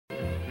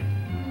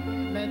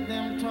Let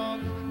them talk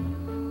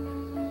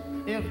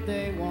if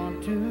they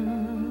want to.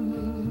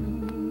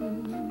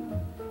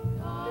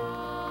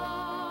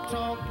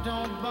 Talk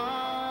don't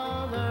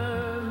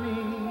bother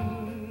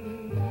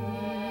me.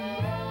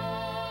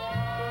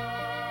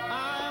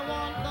 I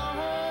want the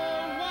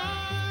whole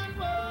wide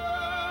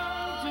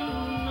world to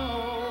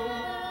know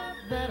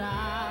that I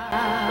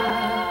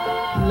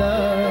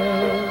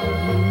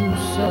love you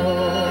so.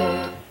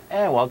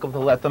 And welcome to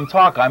Let Them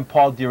Talk. I'm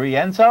Paul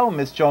DiRienzo.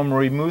 Miss Joan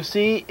Marie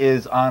Musi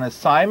is on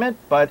assignment,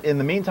 but in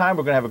the meantime,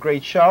 we're going to have a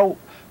great show.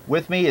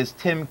 With me is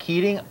Tim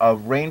Keating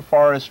of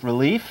Rainforest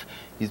Relief.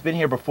 He's been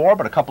here before,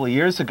 but a couple of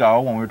years ago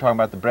when we were talking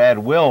about the Brad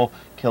Will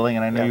killing,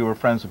 and I know you were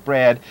friends with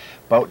Brad.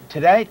 But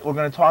today we're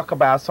going to talk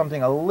about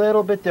something a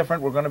little bit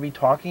different. We're going to be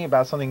talking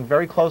about something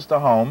very close to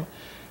home,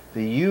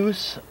 the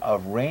use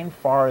of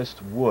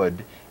rainforest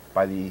wood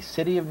by the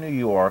city of New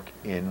York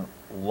in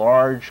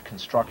large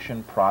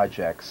construction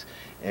projects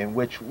in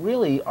which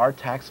really our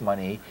tax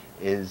money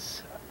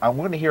is, I'm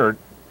going to hear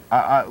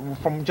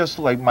from just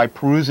like my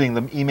perusing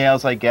the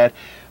emails I get,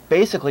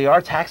 basically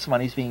our tax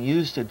money is being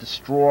used to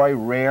destroy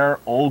rare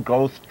old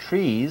growth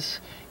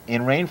trees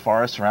in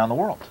rainforests around the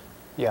world.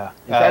 Yeah.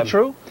 Is that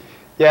true?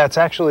 Yeah, it's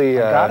actually,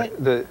 got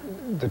it?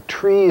 the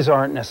trees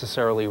aren't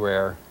necessarily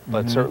rare,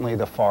 but certainly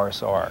the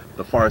forests are.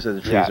 The forests that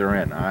the trees are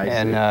in, I see.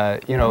 And,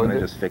 you know, I'm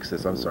going to just fix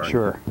this, I'm sorry.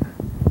 Sure.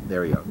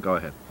 There we go, go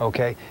ahead.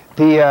 Okay.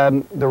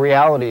 The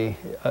reality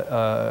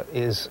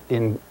is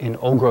in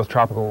old growth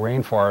tropical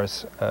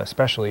rainforests,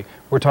 especially,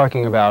 we're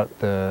talking about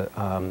the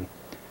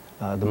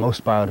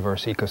most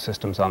biodiverse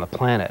ecosystems on the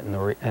planet,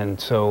 and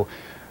so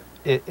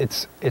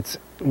it's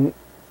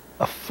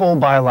a full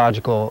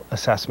biological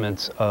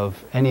assessments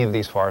of any of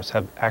these forests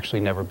have actually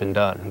never been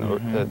done.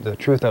 And the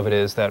truth of it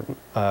is that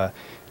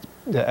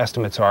the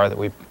estimates are that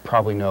we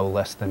probably know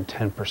less than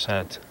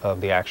 10%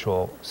 of the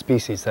actual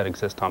species that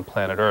exist on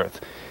planet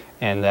Earth,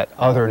 and that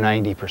other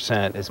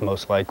 90% is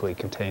most likely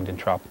contained in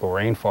tropical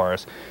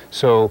rainforests.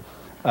 So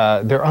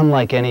they're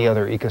unlike any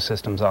other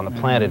ecosystems on the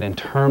planet in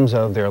terms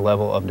of their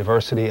level of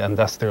diversity and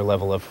thus their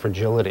level of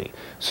fragility.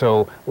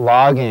 So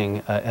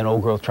logging an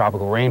old growth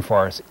tropical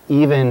rainforest,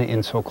 even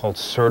in so-called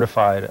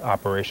certified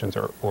operations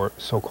or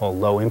so-called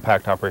low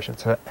impact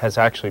operations, has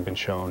actually been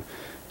shown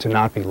to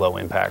not be low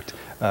impact.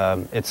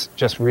 It's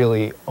just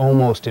really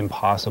almost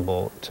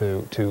impossible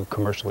to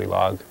commercially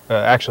log.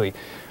 Actually,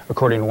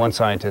 according to one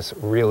scientist,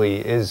 really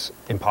is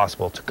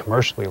impossible to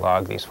commercially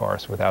log these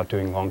forests without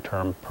doing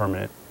long-term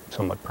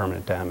somewhat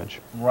permanent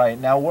damage. Right.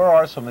 Now, where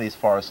are some of these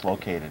forests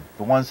located?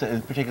 The ones that,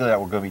 in particular that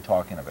we're going to be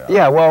talking about?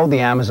 Yeah, well, the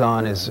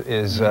Amazon is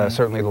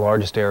certainly the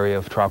largest area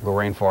of tropical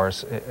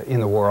rainforests in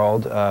the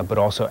world, but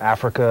also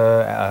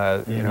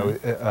Africa, you know,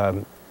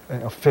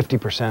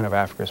 50% of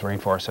Africa's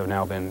rainforests have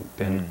now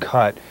been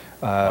cut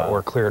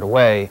or cleared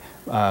away,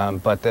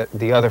 but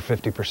the other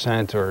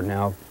 50% are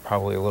now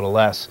probably a little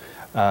less.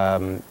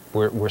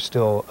 We're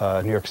still,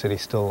 New York City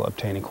still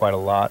obtaining quite a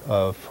lot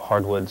of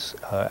hardwoods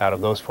out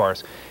of those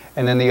forests.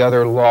 And then the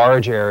other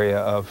large area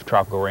of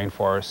tropical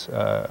rainforests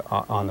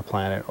on the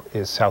planet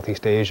is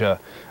Southeast Asia,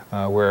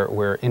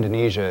 where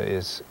Indonesia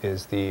is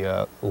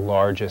the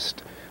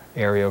largest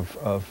area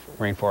of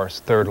rainforest,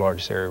 third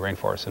largest area of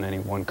rainforest in any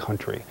one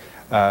country.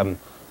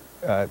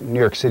 New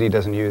York City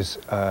doesn't use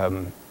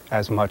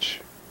as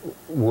much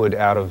wood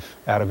out of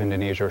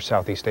Indonesia or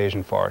Southeast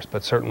Asian forests,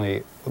 but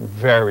certainly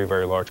very,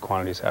 very large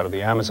quantities out of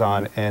the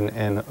Amazon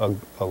and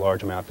a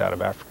large amount out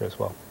of Africa as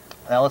well.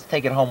 Now let's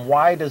take it home.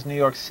 Why does New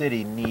York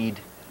City need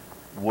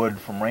wood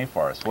from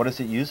rainforests? What does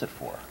it use it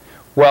for?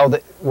 Well,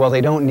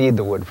 they don't need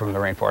the wood from the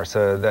rainforest.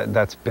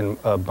 That's been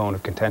a bone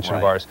of contention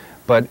of ours.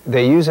 But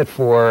they use it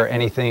for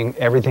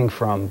everything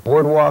from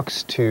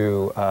boardwalks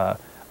to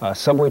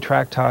subway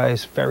track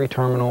ties, ferry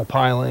terminal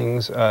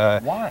pilings,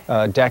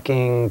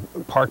 decking,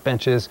 park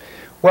benches.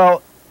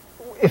 Well,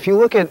 if you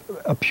look at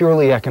a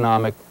purely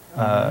economic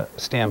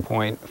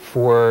standpoint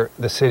for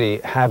the city,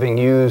 having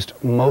used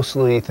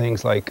mostly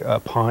things like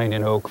pine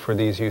and oak for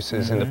these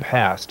uses in the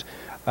past,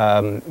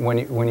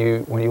 when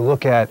you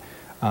look at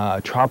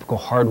tropical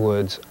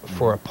hardwoods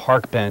for a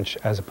park bench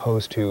as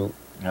opposed to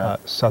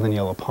southern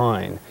yellow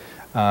pine,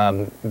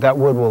 that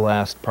wood will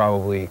last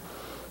probably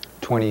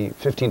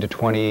 15 to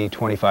 20,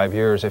 25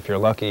 years if you're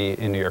lucky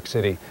in New York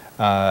City,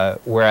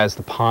 whereas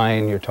the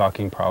pine, you're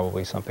talking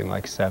probably something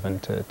like 7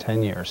 to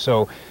 10 years.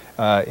 So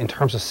in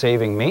terms of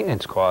saving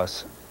maintenance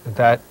costs,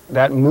 that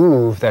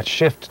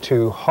shift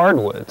to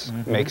hardwoods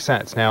makes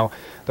sense. Now,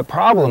 the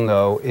problem,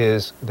 though,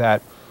 is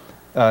that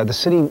the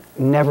city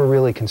never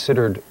really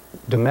considered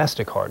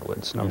domestic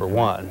hardwoods, number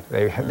one.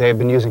 They have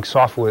been using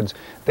softwoods.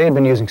 They had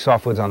been using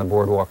softwoods on the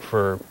boardwalk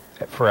for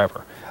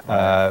forever.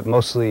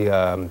 Mostly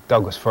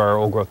Douglas fir,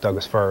 old-growth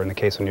Douglas fir in the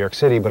case of New York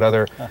City, but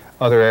other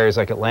areas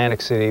like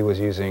Atlantic City was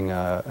using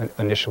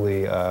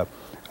initially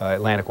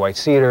Atlantic white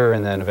cedar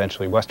and then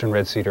eventually western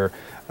red cedar.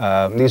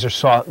 These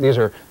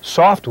are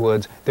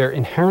softwoods. They're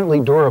inherently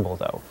durable,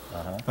 though.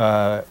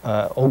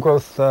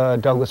 Old-growth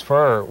Douglas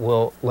fir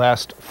will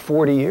last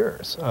 40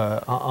 years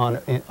on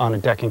a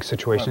decking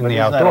situation in the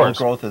outdoors. Isn't that old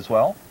growth as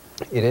well?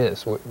 It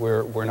is.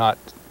 We're not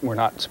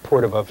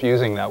supportive of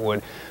using that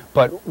wood.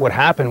 But what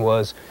happened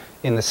was,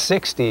 in the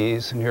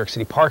 60s, New York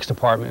City Parks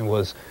Department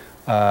was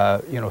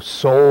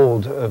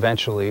sold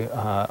eventually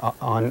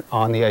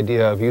on the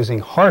idea of using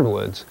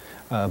hardwoods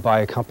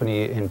by a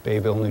company in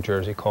Bayville, New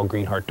Jersey called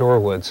Greenheart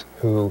Doorwoods,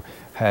 who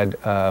had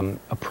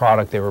a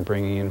product they were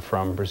bringing in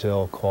from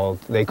Brazil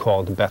they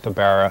called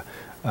Bethabara,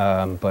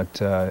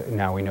 but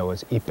now we know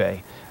as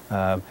Ipe.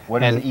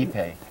 What is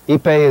Ipe?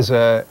 Ipe is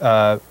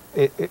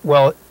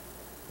well,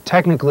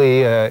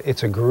 technically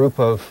it's a group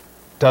of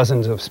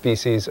dozens of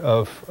species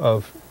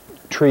of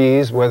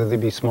trees, whether they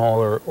be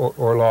small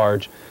or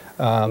large,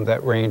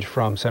 that range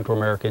from Central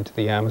America into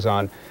the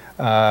Amazon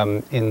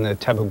in the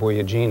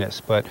Tabebuia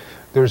genus. But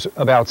there's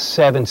about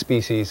 7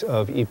 species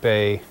of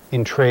Ipe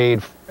in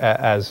trade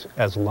as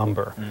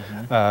lumber.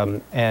 Mm-hmm.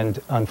 And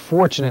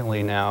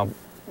unfortunately now,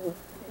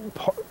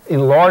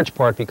 in large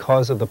part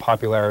because of the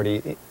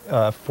popularity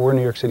for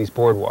New York City's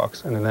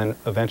boardwalks, and then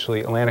eventually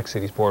Atlantic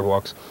City's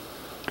boardwalks,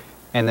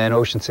 and then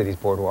Ocean City's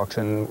boardwalks,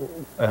 and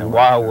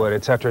Wildwood,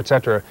 et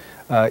cetera,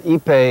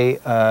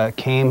 Ipe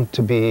came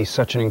to be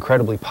such an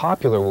incredibly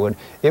popular wood.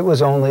 It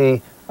was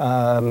only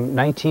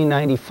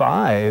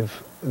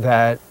 1995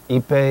 that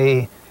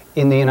Ipe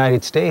in the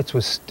United States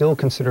was still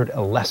considered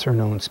a lesser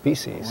known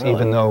species, really?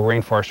 Even though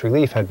Rainforest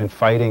Relief had been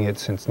fighting it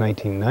since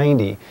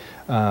 1990,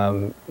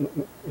 in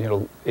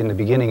the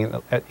beginning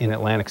in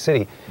Atlantic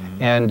City.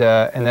 Mm-hmm. And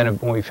then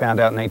when we found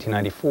out in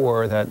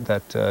 1994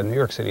 that New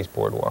York City's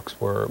boardwalks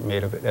were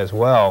made of it as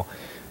well.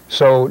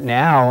 So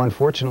now,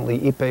 unfortunately,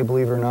 Ipe,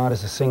 believe it or not,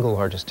 is the single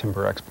largest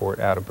timber export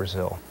out of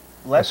Brazil.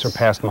 It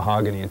surpassed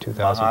mahogany in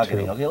 2002.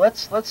 Mahogany. Okay,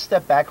 let's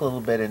step back a little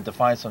bit and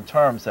define some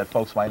terms that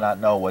folks might not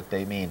know what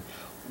they mean.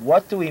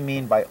 What do we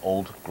mean by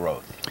old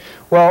growth?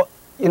 Well,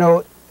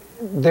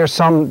 there's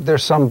some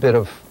bit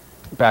of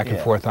back and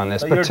forth on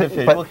this, so we'll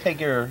take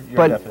your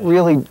definition.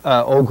 Really,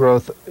 old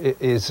growth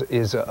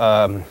is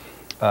a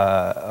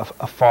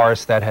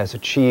forest that has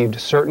achieved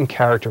certain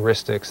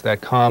characteristics that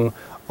come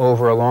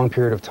over a long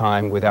period of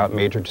time without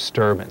major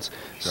disturbance.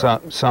 Sure.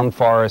 Some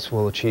forests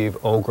will achieve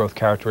old growth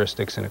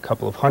characteristics in a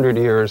couple of hundred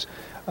years.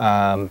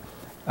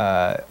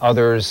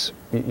 Others,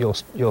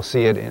 you'll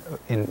see it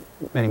in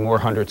many more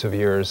hundreds of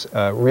years,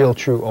 real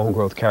true old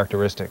growth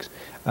characteristics.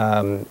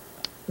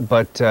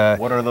 But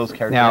what are those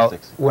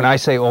characteristics? Now, when I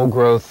say old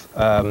growth,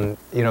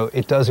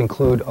 it does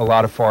include a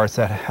lot of forests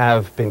that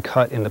have been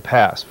cut in the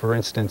past. For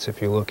instance,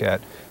 if you look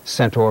at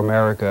Central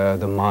America,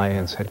 the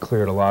Mayans had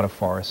cleared a lot of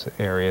forest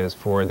areas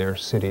for their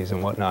cities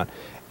and whatnot.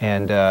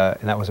 And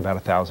that was about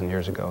 1,000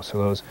 years ago. So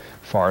those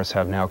forests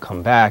have now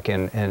come back,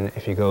 and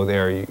if you go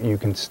there, you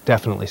can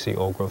definitely see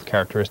old growth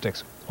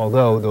characteristics.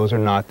 Although those are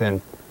not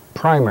then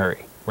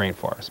primary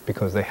rainforests,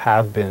 because they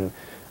have been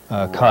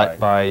cut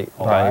by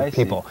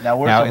people.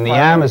 Now in the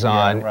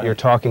Amazon, you're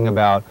talking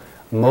about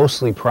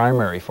mostly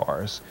primary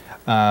forests.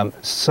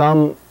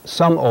 Some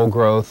old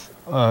growth,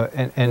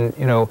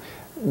 and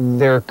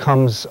there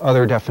comes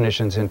other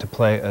definitions into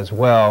play as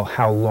well,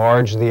 how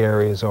large the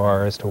areas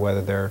are as to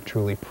whether they're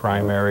truly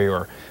primary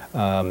or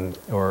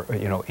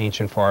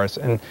ancient forests.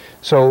 And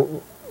so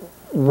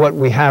what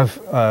we have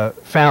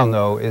found,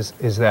 though,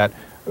 is that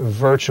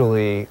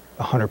virtually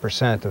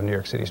 100% of New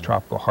York City's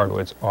tropical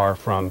hardwoods are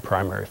from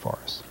primary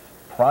forests.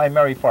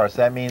 Primary forests,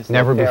 that means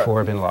never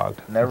before been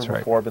logged. Never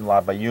before been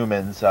logged by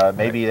humans.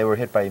 Maybe they were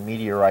hit by a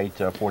meteorite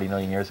 40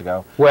 million years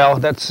ago. Well,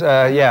 that's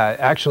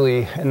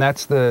actually, and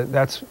that's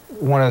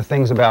one of the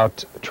things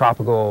about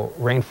tropical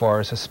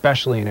rainforests,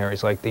 especially in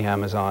areas like the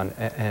Amazon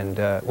and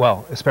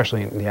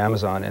especially in the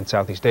Amazon and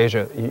Southeast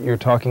Asia. You're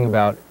talking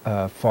about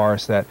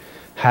forests that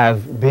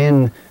have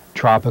been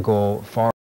tropical forests